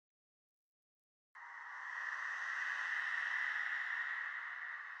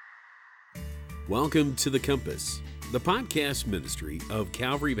Welcome to The Compass, the podcast ministry of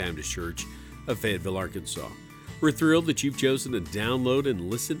Calvary Baptist Church of Fayetteville, Arkansas. We're thrilled that you've chosen to download and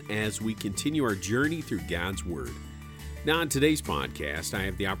listen as we continue our journey through God's Word. Now, on today's podcast, I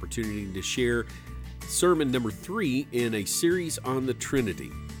have the opportunity to share sermon number 3 in a series on the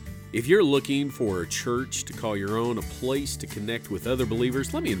Trinity. If you're looking for a church to call your own, a place to connect with other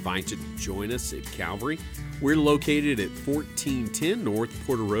believers, let me invite you to join us at Calvary. We're located at 1410 North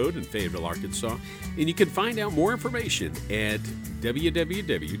Porter Road in Fayetteville, Arkansas, and you can find out more information at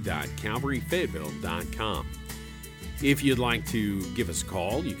www.calvaryfayetteville.com. If you'd like to give us a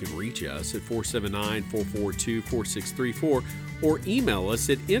call, you can reach us at 479-442-4634 or email us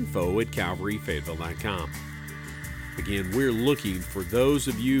at info@calvaryfayetteville.com. Again, we're looking for those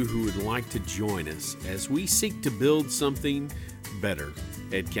of you who would like to join us as we seek to build something better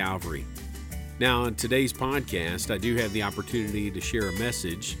at Calvary. Now, on today's podcast, I do have the opportunity to share a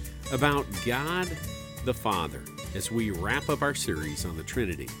message about God the Father as we wrap up our series on the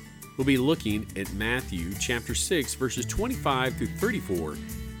Trinity. We'll be looking at Matthew chapter 6, verses 25 through 34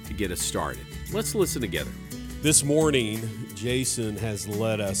 to get us started. Let's listen together. This morning, Jason has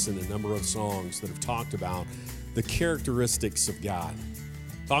led us in a number of songs that have talked about the characteristics of God.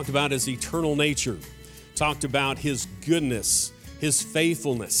 Talked about His eternal nature. Talked about His goodness, His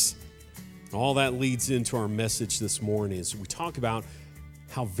faithfulness. All that leads into our message this morning as we talk about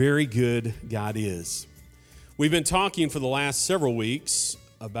how very good God is. We've been talking for the last several weeks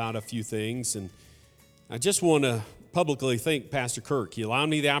about a few things, and I just want to publicly thank Pastor Kirk. He allowed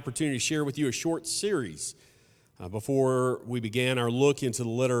me the opportunity to share with you a short series before we began our look into the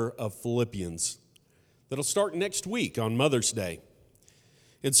letter of Philippians that'll start next week on Mother's Day.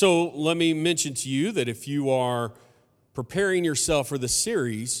 And so let me mention to you that if you are preparing yourself for this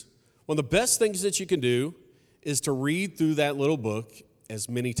series, one of the best things that you can do is to read through that little book as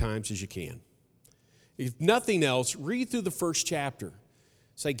many times as you can. If nothing else, read through the first chapter.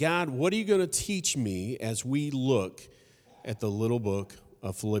 Say, God, what are you going to teach me as we look at the little book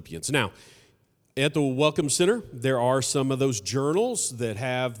of Philippians? Now, at the Welcome Center, there are some of those journals that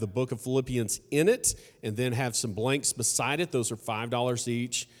have the book of Philippians in it and then have some blanks beside it. Those are $5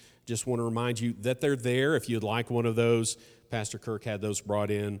 each. Just want to remind you that they're there. If you'd like one of those, Pastor Kirk had those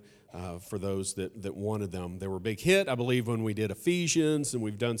brought in for those that wanted them. They were a big hit, I believe, when we did Ephesians, and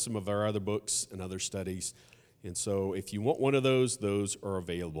we've done some of our other books and other studies. And so if you want one of those are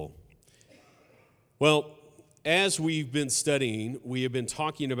available. Well, as we've been studying, we have been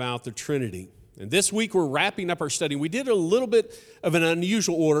talking about the Trinity. And this week we're wrapping up our study. We did a little bit of an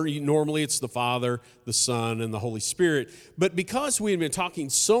unusual order. Normally it's the Father, the Son, and the Holy Spirit. But because we had been talking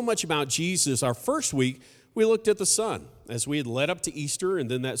so much about Jesus, our first week, we looked at the Son. As we had led up to Easter,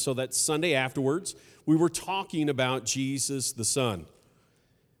 and then that Sunday afterwards, we were talking about Jesus the Son.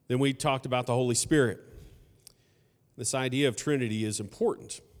 Then we talked about the Holy Spirit. This idea of Trinity is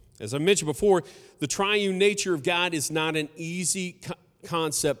important. As I mentioned before, the triune nature of God is not an easy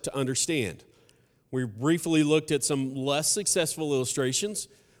concept to understand. We briefly looked at some less successful illustrations.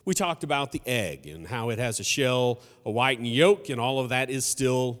 We talked about the egg and how it has a shell, a white and yolk, and all of that is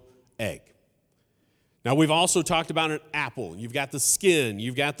still egg. Now, we've also talked about an apple. You've got the skin,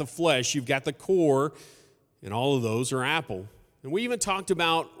 you've got the flesh, you've got the core, and all of those are apple. And we even talked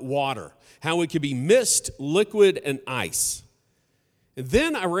about water, how it could be mist, liquid, and ice. And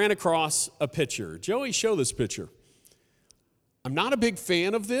then I ran across a picture. Joey, show this picture. I'm not a big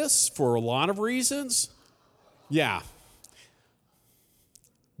fan of this for a lot of reasons. Yeah.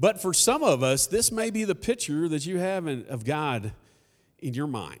 But for some of us, this may be the picture that you have of God in your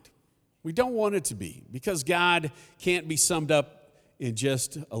mind. We don't want it to be, because God can't be summed up in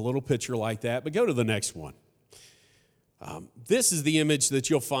just a little picture like that. But go to the next one. This is the image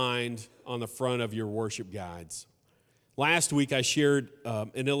that you'll find on the front of your worship guides. Last week I shared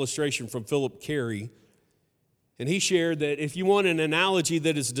an illustration from Philip Carey, and he shared that if you want an analogy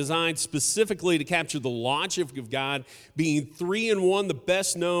that is designed specifically to capture the logic of God being three in one, the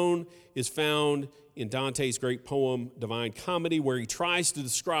best known is found in Dante's great poem, Divine Comedy, where he tries to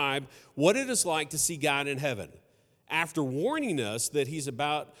describe what it is like to see God in heaven. After warning us that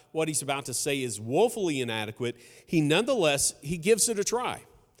what he's about to say is woefully inadequate, he gives it a try.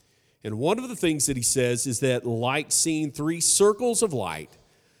 And one of the things that he says is that, like seeing three circles of light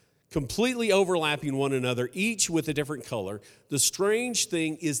completely overlapping one another, each with a different color, the strange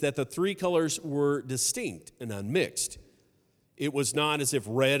thing is that the three colors were distinct and unmixed. It was not as if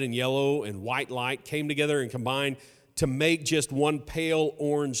red and yellow and white light came together and combined to make just one pale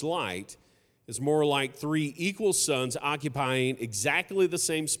orange light. It's more like three equal suns occupying exactly the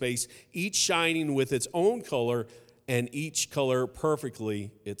same space, each shining with its own color and each color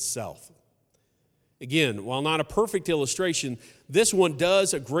perfectly itself. Again, while not a perfect illustration, this one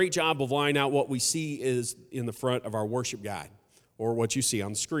does a great job of laying out what we see is in the front of our worship guide, or what you see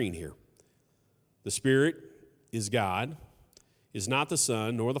on the screen here. The Spirit is God, is not the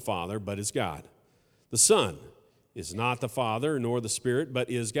Son nor the Father, but is God. The Son is not the Father nor the Spirit, but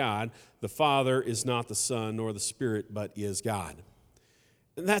is God. The Father is not the Son nor the Spirit, but is God.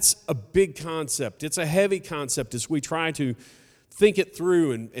 And that's a big concept. It's a heavy concept as we try to think it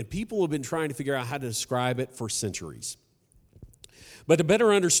through, and people have been trying to figure out how to describe it for centuries. But to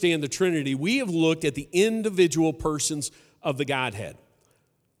better understand the Trinity, we have looked at the individual persons of the Godhead.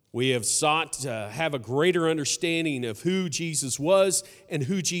 We have sought to have a greater understanding of who Jesus was and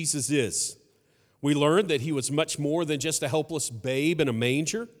who Jesus is. We learned that he was much more than just a helpless babe in a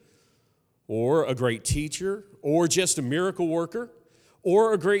manger, or a great teacher, or just a miracle worker,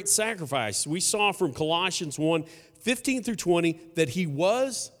 or a great sacrifice. We saw from Colossians 1:15 through 20 that he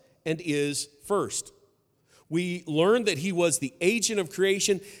was and is first. We learned that he was the agent of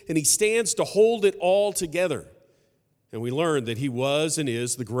creation and he stands to hold it all together. And we learned that he was and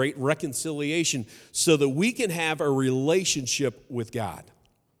is the great reconciliation so that we can have a relationship with God.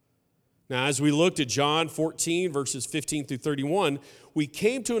 Now, as we looked at John 14, verses 15 through 31, we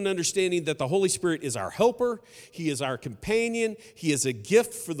came to an understanding that the Holy Spirit is our helper, he is our companion, he is a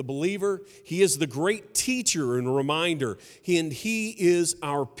gift for the believer, he is the great teacher and reminder, and he is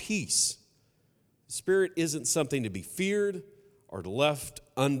our peace. The Spirit isn't something to be feared or left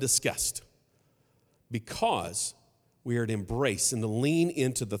undiscussed, because we are to embrace and to lean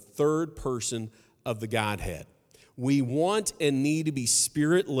into the third person of the Godhead. We want and need to be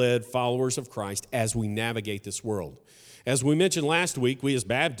Spirit-led followers of Christ as we navigate this world. As we mentioned last week, we as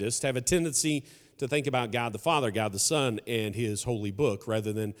Baptists have a tendency to think about God the Father, God the Son, and his holy book,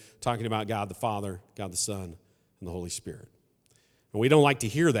 rather than talking about God the Father, God the Son, and the Holy Spirit. And we don't like to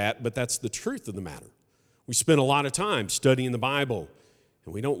hear that, but that's the truth of the matter. We spend a lot of time studying the Bible,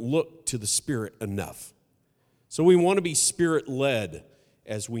 and we don't look to the Spirit enough. So we want to be Spirit-led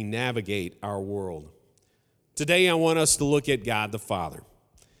as we navigate our world. Today, I want us to look at God the Father.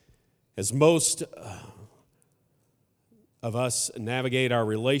 As most of us navigate our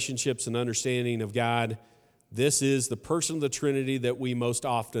relationships and understanding of God, this is the person of the Trinity that we most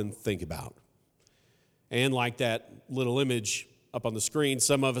often think about. And like that little image up on the screen,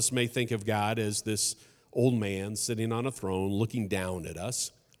 some of us may think of God as this old man sitting on a throne looking down at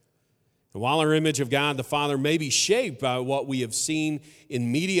us. And while our image of God the Father may be shaped by what we have seen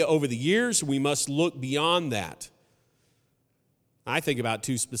in media over the years, we must look beyond that. I think about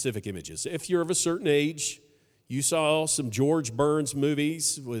two specific images. If you're of a certain age, you saw some George Burns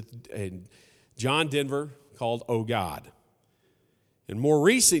movies with John Denver called Oh God. In more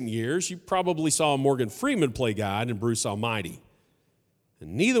recent years, you probably saw Morgan Freeman play God in Bruce Almighty.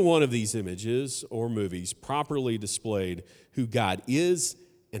 And neither one of these images or movies properly displayed who God is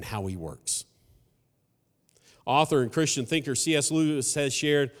and how he works. Author and Christian thinker C.S. Lewis has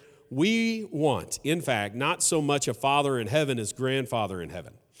shared, we want, in fact, not so much a father in heaven as grandfather in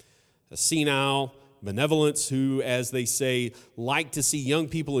heaven, a senile benevolence who, as they say, liked to see young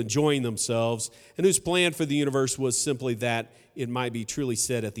people enjoying themselves, and whose plan for the universe was simply that it might be truly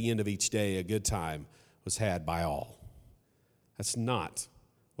said at the end of each day, a good time was had by all. That's not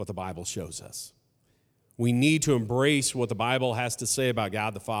what the Bible shows us. We need to embrace what the Bible has to say about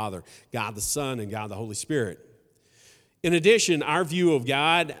God the Father, God the Son, and God the Holy Spirit. In addition, our view of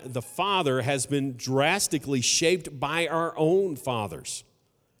God the Father has been drastically shaped by our own fathers.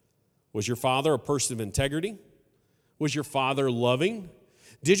 Was your father a person of integrity? Was your father loving?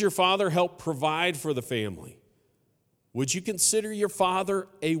 Did your father help provide for the family? Would you consider your father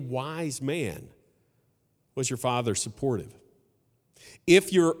a wise man? Was your father supportive?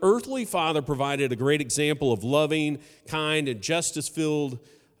 If your earthly father provided a great example of loving, kind, and justice-filled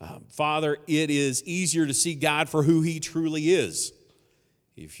father, it is easier to see God for who he truly is.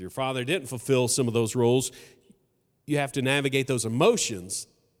 If your father didn't fulfill some of those roles, you have to navigate those emotions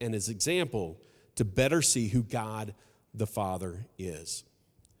and his example to better see who God the Father is.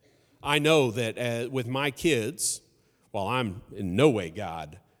 I know that with my kids, while I'm in no way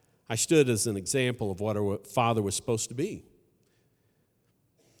God, I stood as an example of what a father was supposed to be.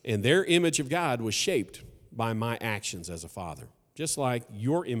 And their image of God was shaped by my actions as a father, just like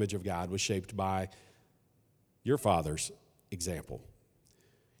your image of God was shaped by your father's example.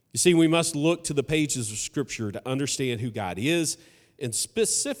 You see, we must look to the pages of Scripture to understand who God is, and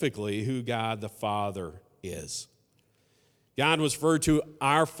specifically who God the Father is. God was referred to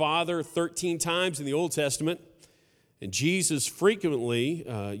our Father 13 times in the Old Testament, and Jesus frequently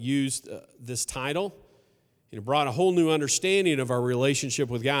used this title. It brought a whole new understanding of our relationship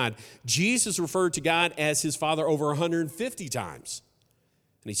with God. Jesus referred to God as his Father over 150 times.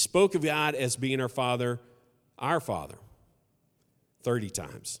 And he spoke of God as being our Father 30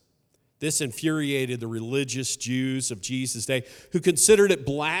 times. This infuriated the religious Jews of Jesus' day who considered it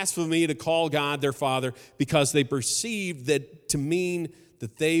blasphemy to call God their Father because they perceived that to mean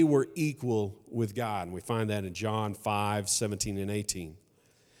that they were equal with God. And we find that in John 5:17 and 18.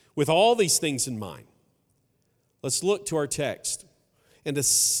 With all these things in mind, let's look to our text and to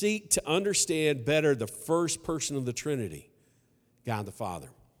seek to understand better the first person of the Trinity, God the Father.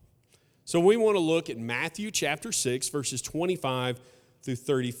 So we want to look at Matthew chapter 6, verses 25 through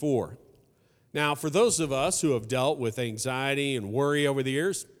 34. Now, for those of us who have dealt with anxiety and worry over the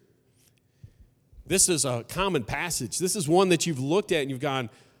years, this is a common passage. This is one that you've looked at and you've gone,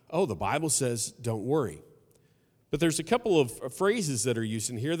 oh, the Bible says don't worry. But there's a couple of phrases that are used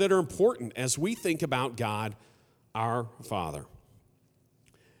in here that are important as we think about God, our Father.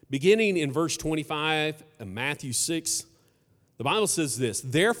 Beginning in verse 25 of Matthew 6, the Bible says this,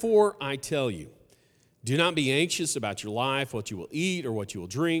 "Therefore I tell you, do not be anxious about your life, what you will eat or what you will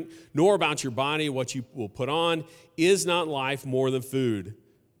drink, nor about your body, what you will put on. Is not life more than food,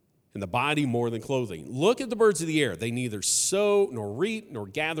 and the body more than clothing? Look at the birds of the air. They neither sow nor reap nor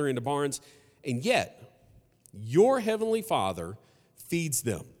gather into barns, and yet your heavenly Father feeds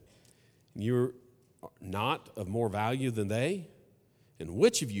them. You're not of more value than they? And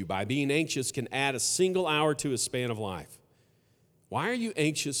which of you, by being anxious, can add a single hour to his span of life? Why are you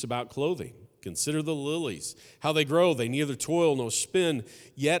anxious about clothing? Consider the lilies, how they grow. They neither toil nor spin.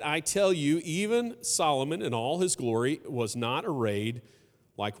 Yet I tell you, even Solomon in all his glory was not arrayed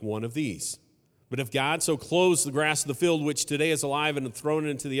like one of these. But if God so clothes the grass of the field, which today is alive and thrown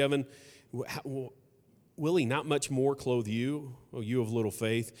into the oven, will he not much more clothe you, O you of little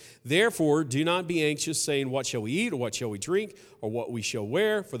faith? Therefore, do not be anxious, saying, what shall we eat, or what shall we drink, or what we shall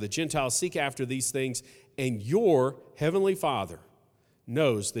wear? For the Gentiles seek after these things, and your heavenly Father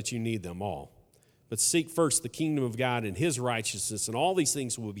knows that you need them all. But seek first the kingdom of God and his righteousness, and all these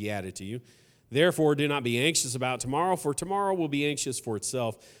things will be added to you. Therefore, do not be anxious about tomorrow, for tomorrow will be anxious for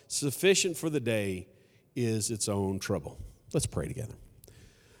itself. Sufficient for the day is its own trouble." Let's pray together.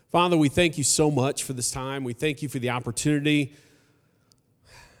 Father, we thank you so much for this time. We thank you for the opportunity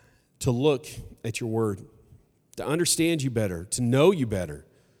to look at your word, to understand you better, to know you better.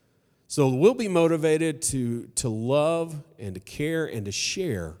 So we'll be motivated to love and to care and to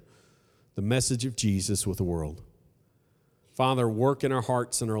share the message of Jesus with the world. Father, work in our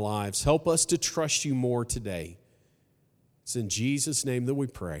hearts and our lives. Help us to trust you more today. It's in Jesus' name that we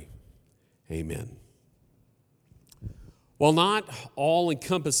pray. Amen. While not an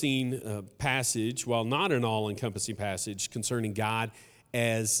all-encompassing passage concerning God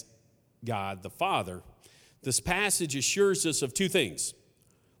as God the Father, this passage assures us of two things.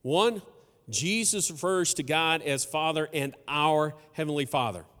 One, Jesus refers to God as Father and our Heavenly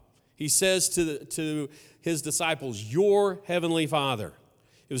Father. He says to his disciples, your Heavenly Father.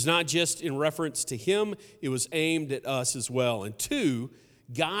 It was not just in reference to him, it was aimed at us as well. And two,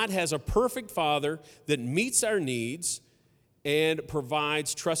 God has a perfect Father that meets our needs and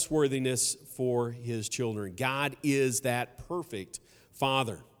provides trustworthiness for his children. God is that perfect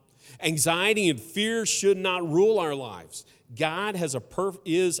Father. Anxiety and fear should not rule our lives. God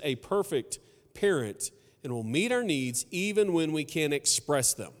is a perfect parent and will meet our needs even when we can't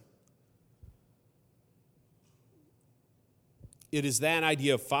express them. It is that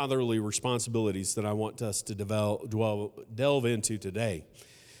idea of fatherly responsibilities that I want us to delve into today.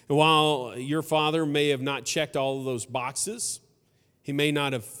 And while your father may have not checked all of those boxes, he may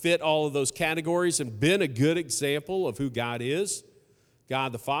not have fit all of those categories and been a good example of who God is,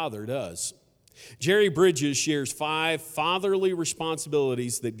 God the Father does. Jerry Bridges shares 5 fatherly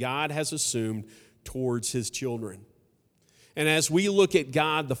responsibilities that God has assumed towards his children. And as we look at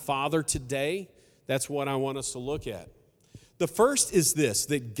God the Father today, that's what I want us to look at. The first is this,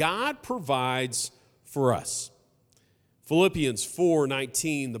 that God provides for us. Philippians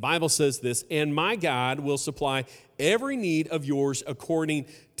 4:19, the Bible says this, "And my God will supply every need of yours according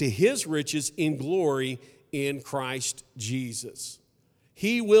to his riches in glory in Christ Jesus."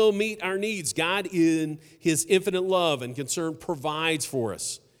 He will meet our needs. God, in his infinite love and concern, provides for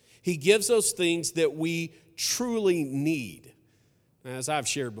us. He gives those things that we truly need. As I've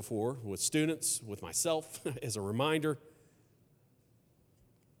shared before with students, with myself, as a reminder,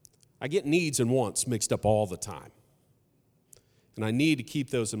 I get needs and wants mixed up all the time. And I need to keep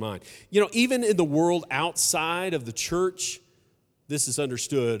those in mind. You know, even in the world outside of the church, this is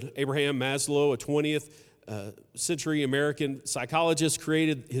understood. Abraham Maslow, a 20th century American psychologist,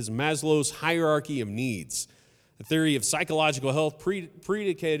 created his Maslow's hierarchy of needs. a theory of psychological health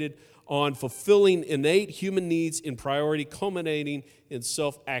predicated on fulfilling innate human needs in priority, culminating in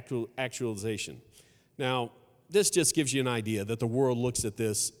self-actualization. Now, this just gives you an idea that the world looks at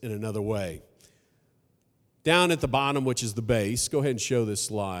this in another way. Down at the bottom, which is the base, go ahead and show this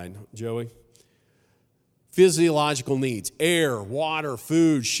slide, Joey. Physiological needs: air, water,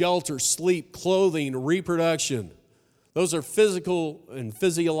 food, shelter, sleep, clothing, reproduction. Those are physical and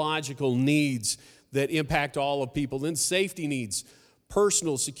physiological needs that impact all of people. Then safety needs: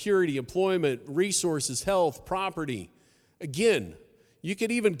 personal, security, employment, resources, health, property. Again, you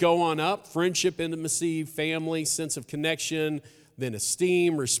could even go on up: friendship, intimacy, family, sense of connection, then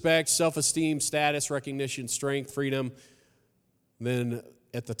esteem, respect, self-esteem, status, recognition, strength, freedom. Then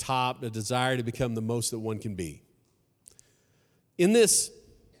at the top, the desire to become the most that one can be. In this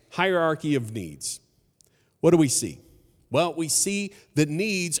hierarchy of needs, what do we see? Well, we see that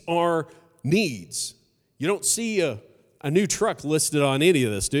needs are needs. You don't see a new truck listed on any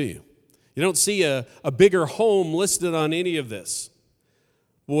of this, do you? You don't see a bigger home listed on any of this.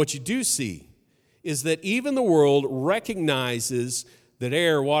 But what you do see is that even the world recognizes that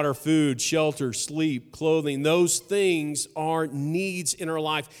air, water, food, shelter, sleep, clothing, those things are needs in our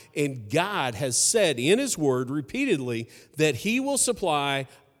life. And God has said in His Word repeatedly that He will supply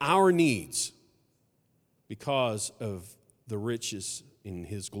our needs because of the riches in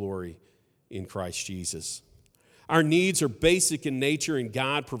His glory in Christ Jesus. Our needs are basic in nature, and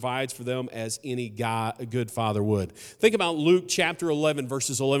God provides for them as any good father would. Think about Luke chapter 11,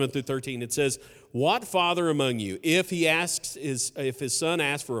 verses 11 through 13. It says, "What father among you, if his son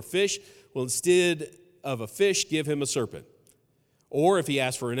asks for a fish, will instead of a fish give him a serpent? Or if he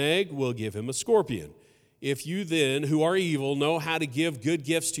asks for an egg, will give him a scorpion? If you then, who are evil, know how to give good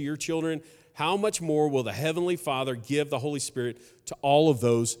gifts to your children, how much more will the Heavenly Father give the Holy Spirit to all of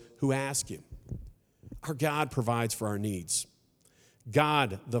those who ask Him?" Our God provides for our needs.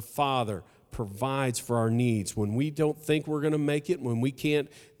 God, the Father, provides for our needs when we don't think we're going to make it, when we can't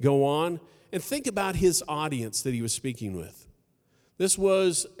go on. And think about His audience that He was speaking with. This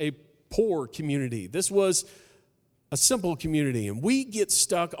was a poor community. This was a simple community, and we get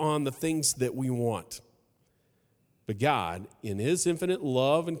stuck on the things that we want. But God, in His infinite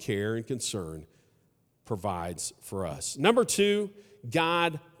love and care and concern, provides for us. Number 2,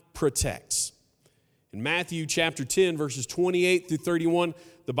 God protects. In Matthew chapter 10, verses 28 through 31,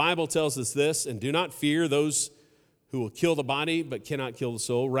 the Bible tells us this: "And do not fear those who will kill the body but cannot kill the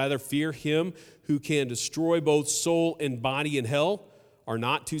soul. Rather fear Him who can destroy both soul and body in hell. Are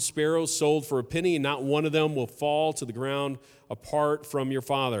not 2 sparrows sold for a penny, and not one of them will fall to the ground apart from your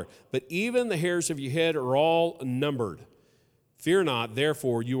Father? But even the hairs of your head are all numbered. Fear not,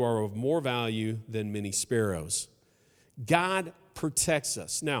 therefore you are of more value than many sparrows." God protects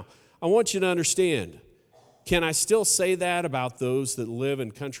us. Now, I want you to understand, can I still say that about those that live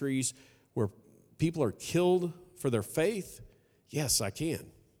in countries where people are killed for their faith? Yes, I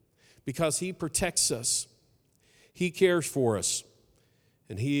can. Because He protects us. He cares for us.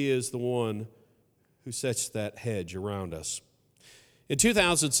 And He is the one who sets that hedge around us. In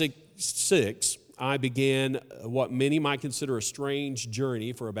 2006, I began what many might consider a strange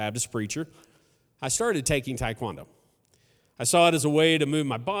journey for a Baptist preacher. I started taking Taekwondo. I saw it as a way to move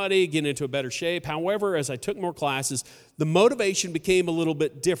my body, get into a better shape. However, as I took more classes, the motivation became a little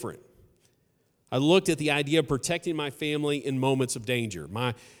bit different. I looked at the idea of protecting my family in moments of danger.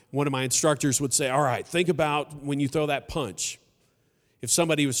 One of my instructors would say, "All right, think about when you throw that punch, if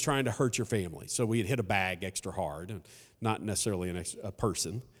somebody was trying to hurt your family." So we'd hit a bag extra hard, and not necessarily a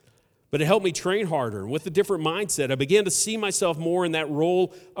person. But it helped me train harder. And with a different mindset, I began to see myself more in that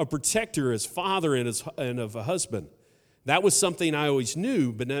role of protector, as father and of a husband. That was something I always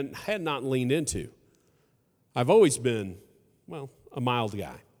knew, but had not leaned into. I've always been, a mild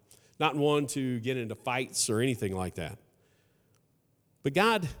guy. Not one to get into fights or anything like that. But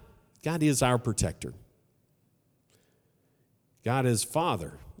God is our protector. God as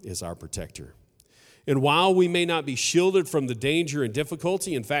Father is our protector. And while we may not be shielded from the danger and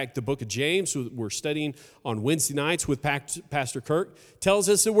difficulty, in fact, the book of James, we're studying on Wednesday nights with Pastor Kirk, tells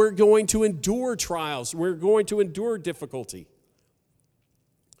us that we're going to endure trials. We're going to endure difficulty.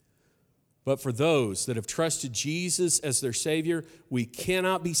 But for those that have trusted Jesus as their Savior, we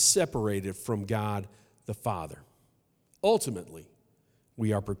cannot be separated from God the Father. Ultimately,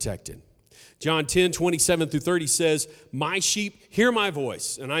 we are protected. John 10, 27 through 30 says, "My sheep hear my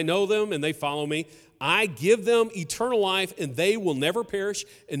voice, and I know them, and they follow me. I give them eternal life, and they will never perish,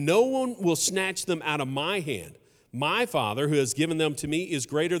 and no one will snatch them out of my hand. My Father, who has given them to me, is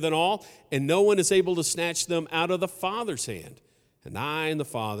greater than all, and no one is able to snatch them out of the Father's hand. And I and the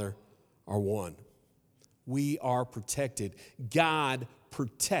Father are one." We are protected. God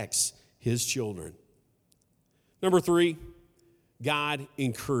protects his children. Number 3, God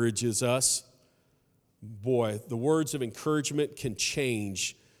encourages us. Boy, the words of encouragement can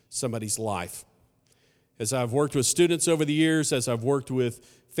change somebody's life. As I've worked with students over the years, as I've worked with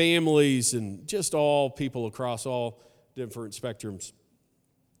families and just all people across all different spectrums,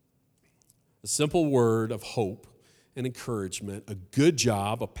 a simple word of hope and encouragement, a good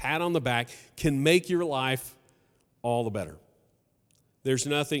job, a pat on the back can make your life all the better. There's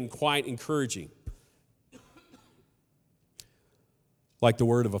nothing quite encouraging like the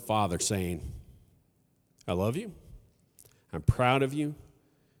word of a father saying, I love you, I'm proud of you,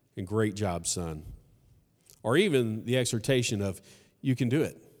 and great job, son. Or even the exhortation of, you can do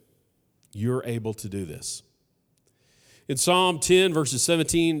it. You're able to do this. In Psalm 10, verses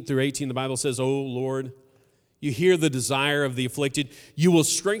 17 through 18, the Bible says, O Lord, you hear the desire of the afflicted. You will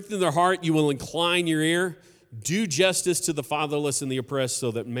strengthen their heart. You will incline your ear. Do justice to the fatherless and the oppressed,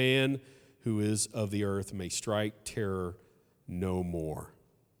 so that man who is of the earth may strike terror no more.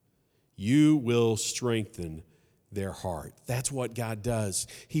 You will strengthen their heart. That's what God does.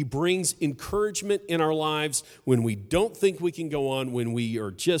 He brings encouragement in our lives when we don't think we can go on, when we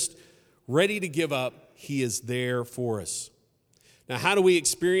are just ready to give up. He is there for us. Now, how do we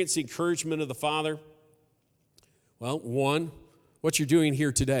experience the encouragement of the Father? Well, one, what you're doing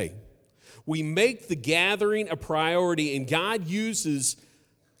here today. We make the gathering a priority, and God uses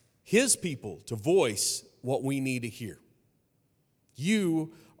his people to voice what we need to hear.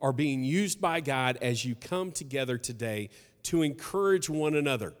 You are being used by God as you come together today to encourage one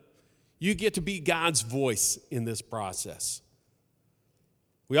another. You get to be God's voice in this process.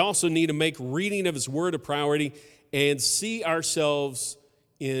 We also need to make reading of his word a priority and see ourselves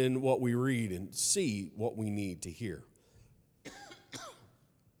in what we read and see what we need to hear.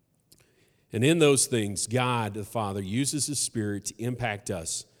 And in those things, God the Father uses his Spirit to impact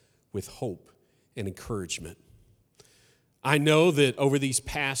us with hope and encouragement. I know that over these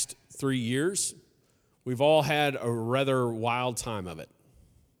past 3 years, we've all had a rather wild time of it.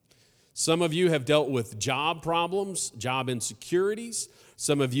 Some of you have dealt with job problems, job insecurities.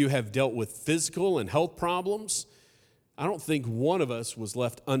 Some of you have dealt with physical and health problems. I don't think one of us was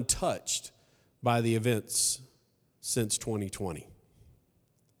left untouched by the events since 2020.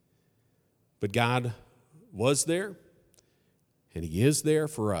 But God was there, and he is there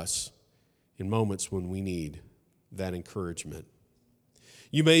for us in moments when we need that encouragement.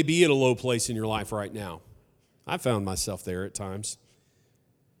 You may be at a low place in your life right now. I found myself there at times.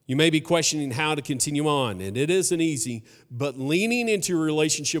 You may be questioning how to continue on, and it isn't easy, but leaning into a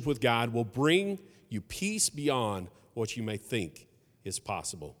relationship with God will bring you peace beyond what you may think is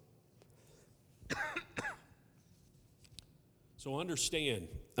possible. So understand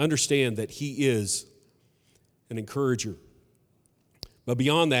that he is an encourager. But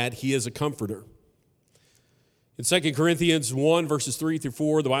beyond that, he is a comforter. In 2 Corinthians 1, verses 3 through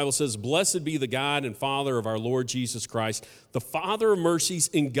 4, the Bible says, Blessed be the God and Father of our Lord Jesus Christ, the Father of mercies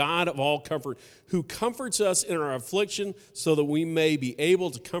and God of all comfort, who comforts us in our affliction so that we may be able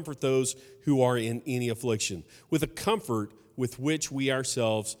to comfort those who are in any affliction, with a comfort with which we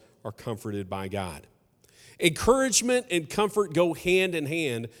ourselves are comforted by God. Encouragement and comfort go hand in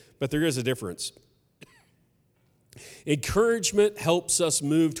hand, but there is a difference. Encouragement helps us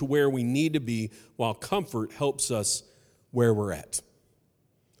move to where we need to be, while comfort helps us where we're at.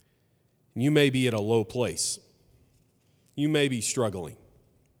 You may be at a low place. You may be struggling.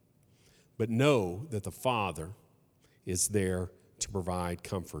 But know that the Father is there to provide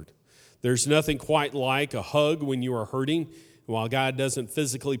comfort. There's nothing quite like a hug when you are hurting. While God doesn't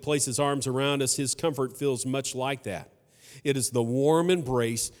physically place his arms around us, his comfort feels much like that. It is the warm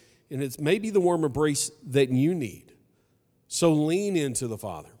embrace, and it's maybe the warm embrace that you need. So lean into the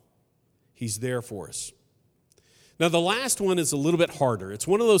Father. He's there for us. Now, the last one is a little bit harder. It's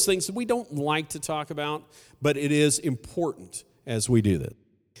one of those things that we don't like to talk about, but it is important as we do that.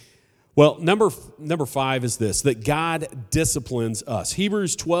 Well, number 5 is this, that God disciplines us.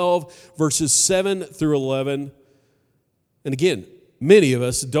 Hebrews 12, verses 7 through 11. And again, many of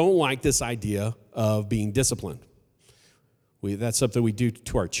us don't like this idea of being disciplined. That's something we do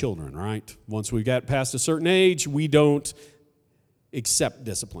to our children, right? Once we've got past a certain age, we don't accept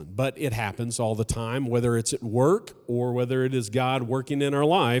discipline. But it happens all the time, whether it's at work or whether it is God working in our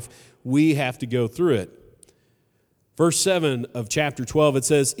life, we have to go through it. Verse 7 of chapter 12, it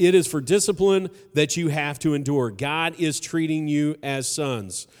says, It is for discipline that you have to endure. God is treating you as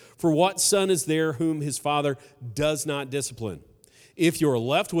sons. For what son is there whom his father does not discipline? If you're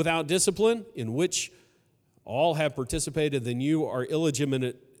left without discipline, in which all have participated, then you are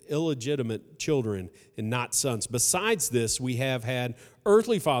illegitimate illegitimate children and not sons. Besides this, we have had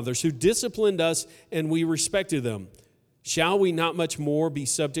earthly fathers who disciplined us, and we respected them. Shall we not much more be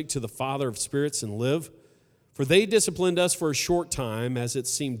subject to the Father of spirits and live? For they disciplined us for a short time, as it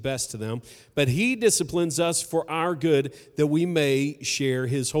seemed best to them, but he disciplines us for our good, that we may share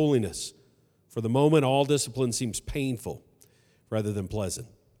his holiness. For the moment, all discipline seems painful rather than pleasant,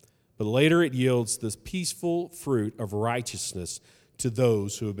 but later it yields the peaceful fruit of righteousness to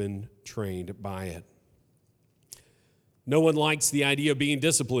those who have been trained by it. No one likes the idea of being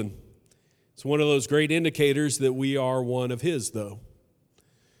disciplined. It's one of those great indicators that we are one of his, though.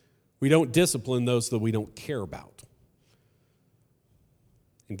 We don't discipline those that we don't care about.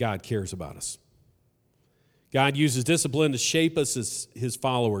 And God cares about us. God uses discipline to shape us as his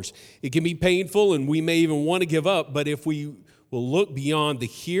followers. It can be painful, and we may even want to give up, but if we will look beyond the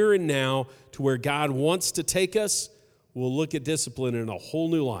here and now to where God wants to take us, we'll look at discipline in a whole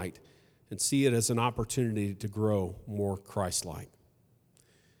new light and see it as an opportunity to grow more Christ-like.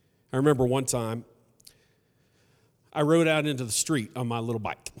 I remember one time I rode out into the street on my little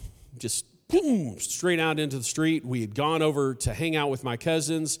bike, just boom, straight out into the street. We had gone over to hang out with my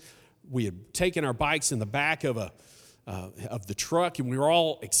cousins. We had taken our bikes in the back of the truck, and we were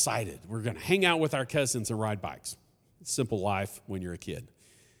all excited. We were going to hang out with our cousins and ride bikes. Simple life when you're a kid.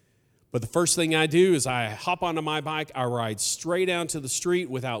 But the first thing I do is I hop onto my bike, I ride straight down to the street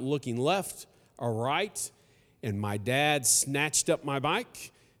without looking left or right, and my dad snatched up my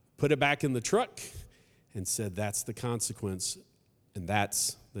bike, put it back in the truck, and said, that's the consequence, and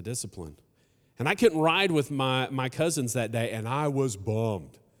that's the discipline. And I couldn't ride with my cousins that day, and I was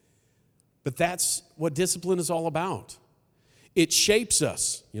bummed. But that's what discipline is all about. It shapes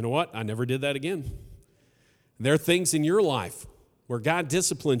us. You know what? I never did that again. There are things in your life where God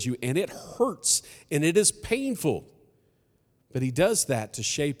disciplines you, and it hurts, and it is painful. But he does that to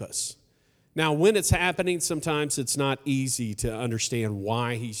shape us. Now, when it's happening, sometimes it's not easy to understand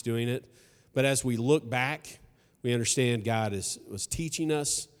why he's doing it. But as we look back, we understand God was teaching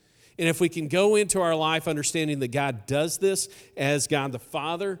us. And if we can go into our life understanding that God does this as God the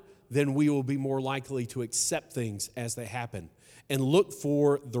Father, then we will be more likely to accept things as they happen and look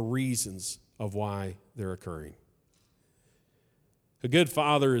for the reasons of why they're occurring. A good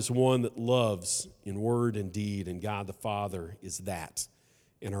father is one that loves in word and deed, and God the Father is that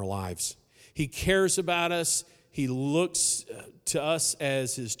in our lives. He cares about us. He looks to us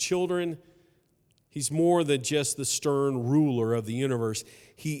as his children. He's more than just the stern ruler of the universe.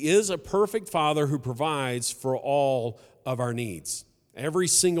 He is a perfect father who provides for all of our needs, every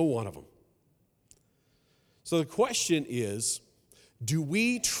single one of them. So the question is, do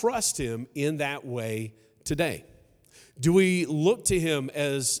we trust him in that way today? Do we look to him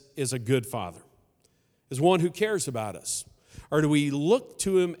as a good father, as one who cares about us? Or do we look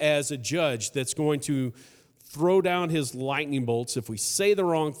to him as a judge that's going to throw down his lightning bolts if we say the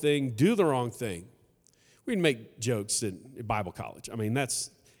wrong thing, do the wrong thing? We'd make jokes in Bible college. I mean, that's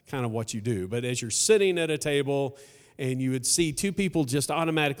kind of what you do. But as you're sitting at a table and you would see two people just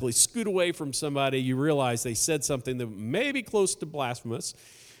automatically scoot away from somebody, you realize they said something that may be close to blasphemous.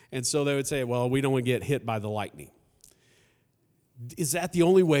 And so they would say, well, we don't want to get hit by the lightning. Is that the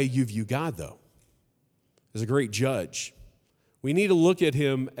only way you view God, though? As a great judge. We need to look at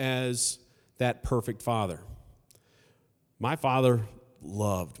him as that perfect father. My father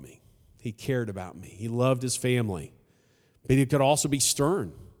loved me. He cared about me. He loved his family. But he could also be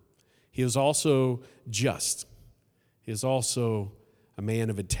stern. He was also just. He is also a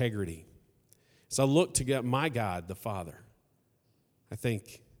man of integrity. So I look to my God, the Father. I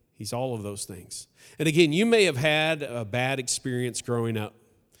think he's all of those things. And again, you may have had a bad experience growing up.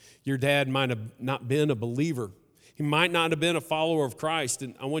 Your dad might have not been a believer. He might not have been a follower of Christ.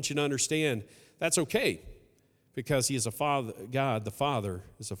 And I want you to understand that's okay, because he is a father. God, the Father,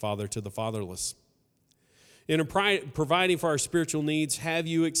 is a father to the fatherless. In providing for our spiritual needs, have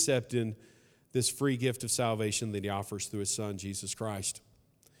you accepted this free gift of salvation that he offers through his Son, Jesus Christ?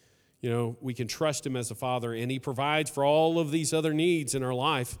 You know, we can trust him as a father, and he provides for all of these other needs in our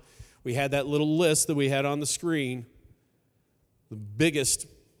life. We had that little list that we had on the screen. The biggest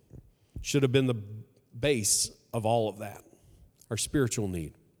should have been the base of all of that, our spiritual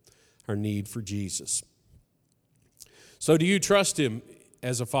need, our need for Jesus. So do you trust him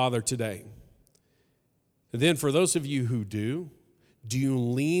as a father today? And then for those of you who do you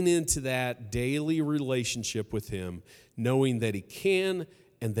lean into that daily relationship with him, knowing that he can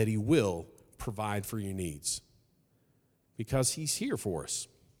and that he will provide for your needs? Because he's here for us.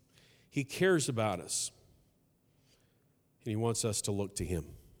 He cares about us. And he wants us to look to him.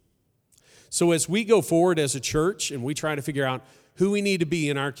 So as we go forward as a church and we try to figure out who we need to be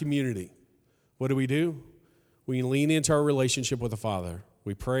in our community, what do? We lean into our relationship with the Father.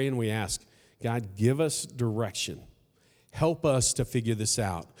 We pray and we ask, God, give us direction. Help us to figure this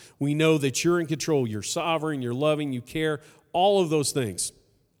out. We know that you're in control. You're sovereign, you're loving, you care, all of those things.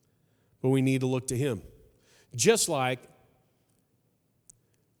 But we need to look to him. Just like a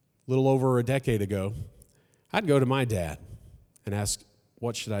little over a decade ago, I'd go to my dad and ask,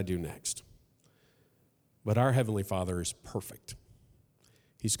 what should I do next? But our Heavenly Father is perfect.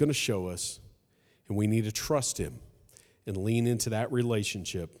 He's going to show us, and we need to trust him and lean into that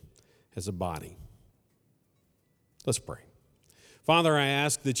relationship as a body. Let's pray. Father, I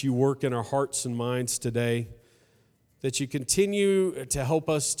ask that you work in our hearts and minds today, that you continue to help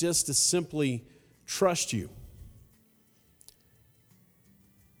us just to simply trust you.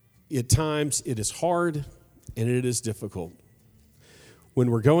 At times, it is hard and it is difficult. When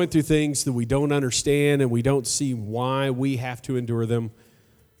we're going through things that we don't understand and we don't see why we have to endure them,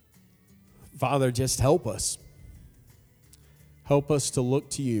 Father, just help us. Help us to look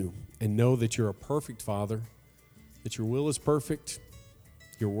to you and know that you're a perfect Father, that your will is perfect,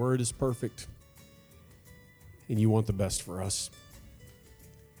 your word is perfect, and you want the best for us.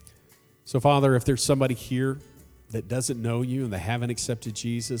 So, Father, if there's somebody here that doesn't know you and they haven't accepted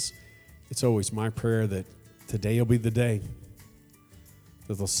Jesus, it's always my prayer that today will be the day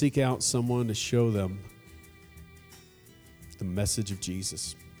that they'll seek out someone to show them the message of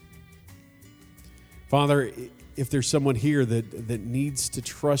Jesus. Father, if there's someone here that needs to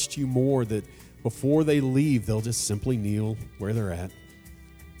trust you more, that before they leave, they'll just simply kneel where they're at.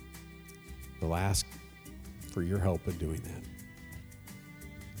 They'll ask for your help in doing that.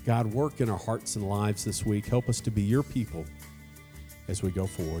 God, work in our hearts and lives this week. Help us to be your people as we go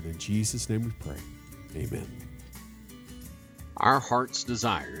forward. In Jesus' name we pray. Amen. Our heart's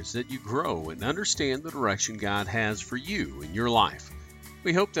desire is that you grow and understand the direction God has for you in your life.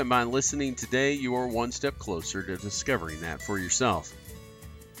 We hope that by listening today, you are one step closer to discovering that for yourself.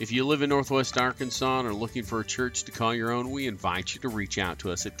 If you live in Northwest Arkansas and are looking for a church to call your own, we invite you to reach out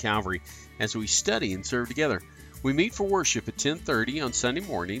to us at Calvary as we study and serve together. We meet for worship at 10:30 on Sunday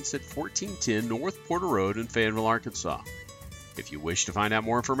mornings at 1410 North Porter Road in Fayetteville, Arkansas. If you wish to find out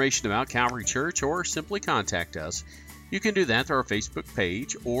more information about Calvary Church or simply contact us, you can do that through our Facebook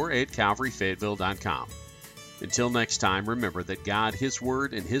page or at calvaryfayetteville.com. Until next time, remember that God, His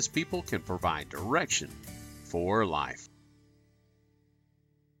Word, and His people can provide direction for life.